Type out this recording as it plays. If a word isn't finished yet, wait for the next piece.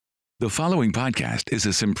The following podcast is a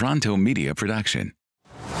Sempronto Media production.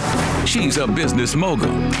 She's a business mogul,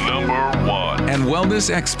 #1, and wellness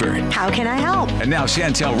expert. How can I help? And now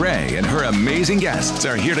Chantel Ray and her amazing guests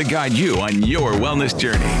are here to guide you on your wellness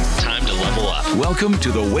journey. Time to level up. Welcome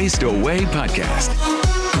to the Waste Away podcast.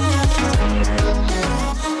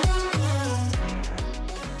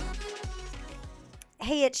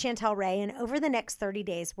 Hey, it's Chantel Ray, and over the next 30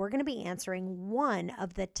 days, we're going to be answering one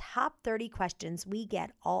of the top 30 questions we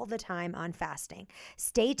get all the time on fasting.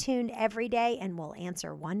 Stay tuned every day, and we'll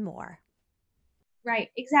answer one more. Right,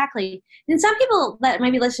 exactly. And some people that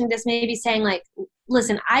might be listening to this may be saying, like,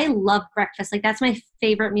 listen, I love breakfast. Like, that's my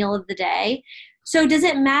favorite meal of the day. So does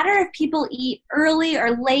it matter if people eat early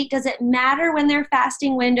or late? Does it matter when their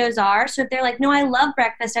fasting windows are? So if they're like, no, I love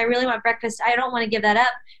breakfast, I really want breakfast, I don't want to give that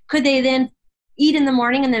up, could they then eat in the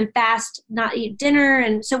morning and then fast, not eat dinner?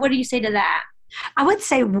 And so what do you say to that? I would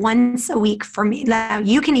say once a week for me. Now,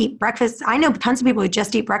 you can eat breakfast. I know tons of people who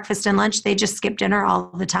just eat breakfast and lunch. They just skip dinner all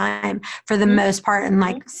the time for the most part, and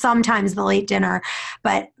like sometimes the late dinner.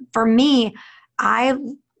 But for me, I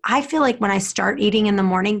feel like when I start eating in the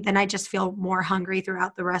morning, then I just feel more hungry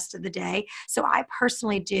throughout the rest of the day. So I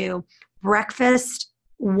personally do breakfast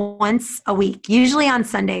once a week, usually on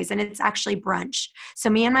Sundays, and it's actually brunch. So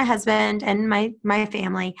me and my husband and my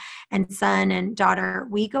family and son and daughter,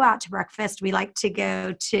 we go out to breakfast. We like to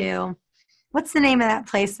go to, what's the name of that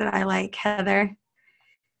place that I like, Heather?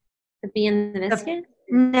 The Bee and the Biscuit?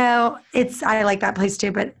 No, I like that place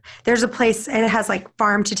too, but there's a place, and it has like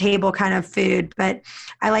farm to table kind of food, but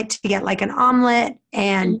I like to get like an omelet,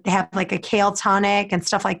 and they have like a kale tonic and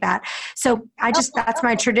stuff like that. So that's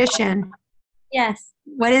my tradition. Yes.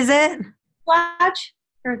 What is it? Watch?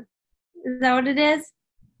 Or is that what it is?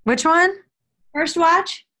 Which one? First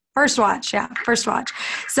Watch? First Watch, yeah. First Watch.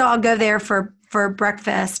 So I'll go there for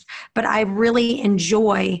breakfast, but I really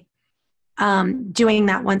enjoy doing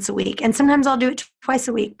that once a week. And sometimes I'll do it twice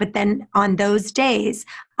a week, but then on those days,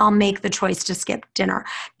 I'll make the choice to skip dinner.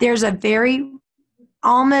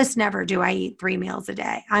 Almost never do I eat 3 meals a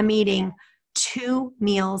day. I'm eating 2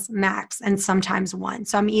 meals max, and sometimes 1.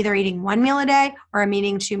 So I'm either eating 1 meal a day or I'm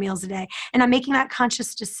eating 2 meals a day. And I'm making that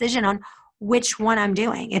conscious decision on which one I'm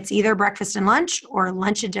doing. It's either breakfast and lunch or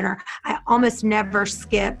lunch and dinner. I almost never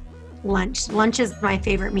skip lunch. Lunch is my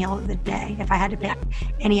favorite meal of the day if I had to pick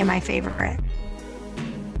any of my favorite.